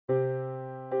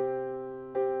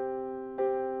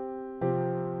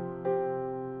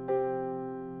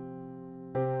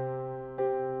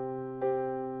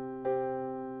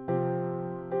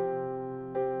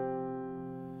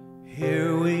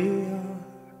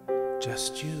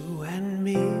just you and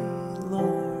me,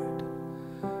 Lord.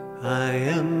 I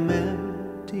am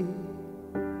empty.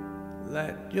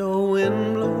 Let your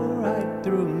wind blow right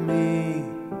through me,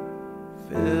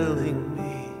 filling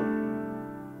me,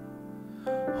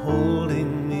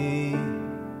 holding me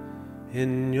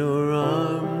in your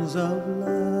arms of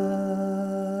love.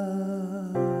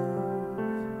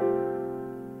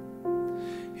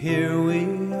 Here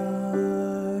we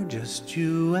are, just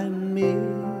you and me,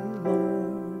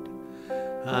 Lord.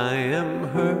 I am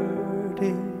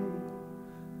hurting.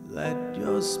 Let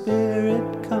your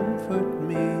spirit comfort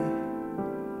me,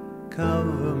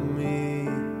 cover me,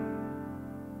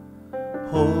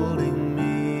 holding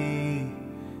me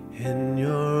in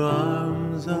your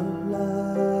arms of love.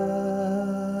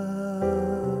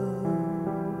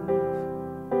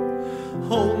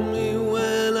 Hold me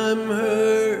when I'm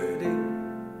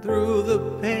hurting through the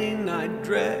pain I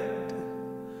dread.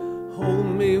 Hold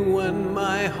me when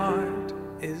my heart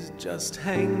is just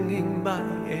hanging by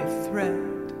a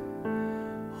thread.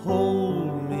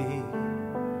 Hold me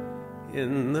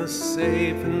in the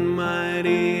safe and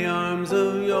mighty arms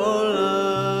of your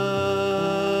love.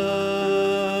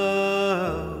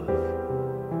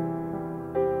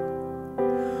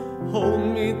 Hold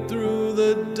me through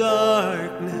the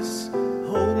darkness,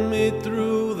 hold me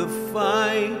through the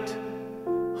fight.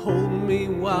 Hold me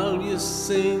while you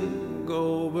sing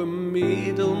over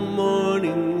me till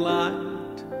morning light.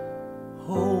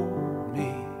 Hold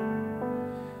me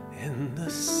in the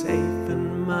safe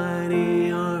and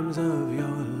mighty arms of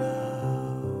your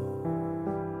love.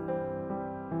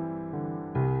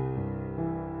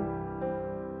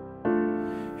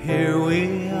 Here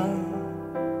we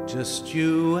are, just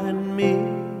you and me,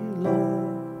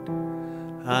 Lord.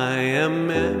 I am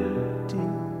empty.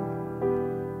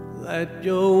 Let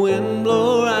your wind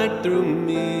blow right through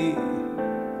me,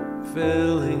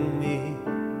 filling me,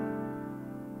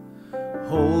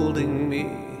 holding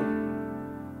me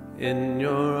in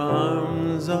your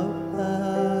arms of love.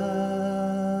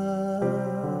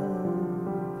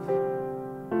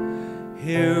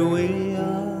 Here we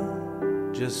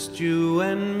are, just you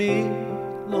and me,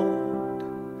 Lord.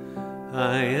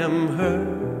 I am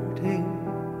hurting.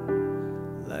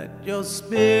 Let your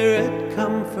spirit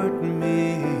comfort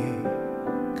me,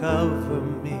 cover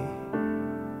me,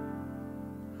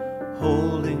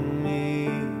 holding me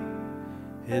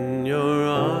in your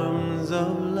arms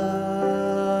of love.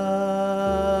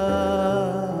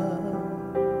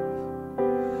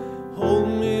 Hold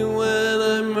me when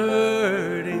I'm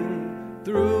hurting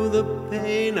through the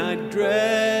pain I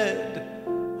dread.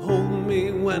 Hold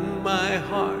me when my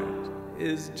heart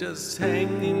is just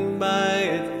hanging by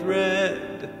a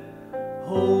thread.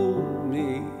 Hold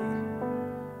me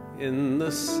in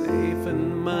the safe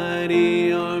and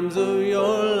mighty arms of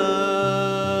your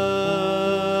love.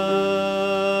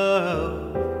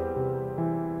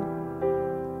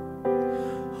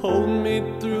 Hold me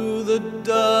through the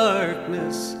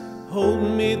darkness, hold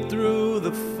me through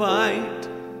the fight.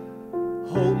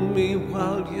 Hold me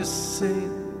while you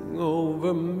sing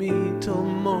over me till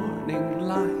morning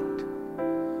light.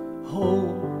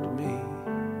 Hold me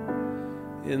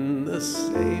in the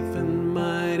safe and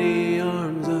mighty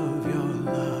arms of your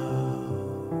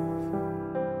love.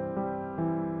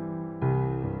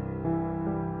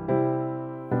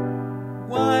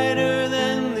 Wider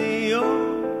than the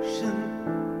ocean,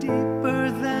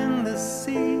 deeper than the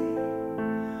sea,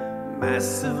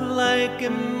 massive like a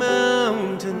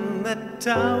mountain that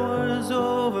towers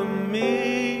over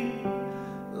me,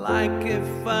 like a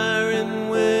fire in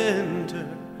winter,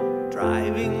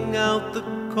 driving out the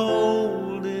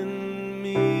cold in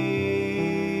me.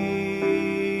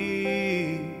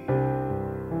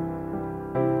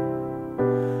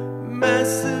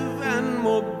 Massive and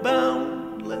more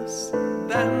boundless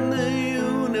than the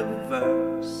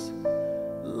universe,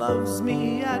 loves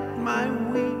me at my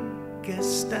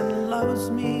weakest and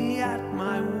loves me at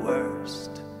my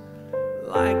worst,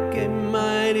 like a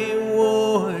mighty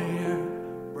warrior,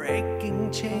 breaking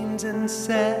chains and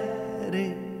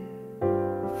setting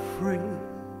free.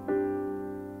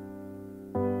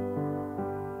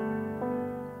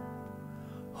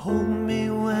 Hold me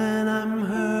when I'm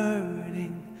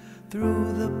hurting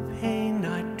through the pain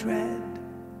I dread.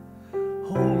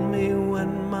 Hold me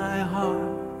when my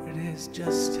heart is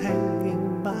just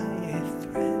hanging by a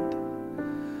thread.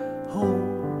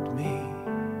 Hold me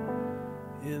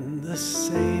in the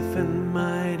safe and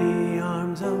mighty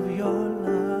arms of your love.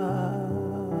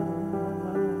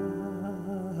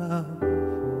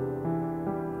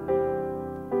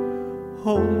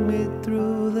 Hold me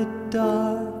through the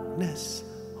darkness,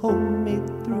 hold me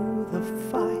through the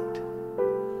fight.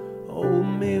 Hold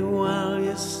me while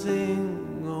you sing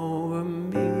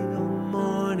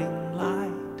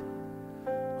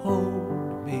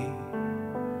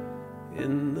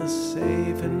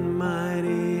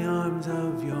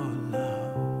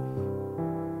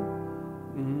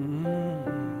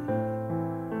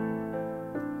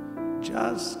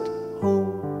just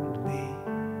hold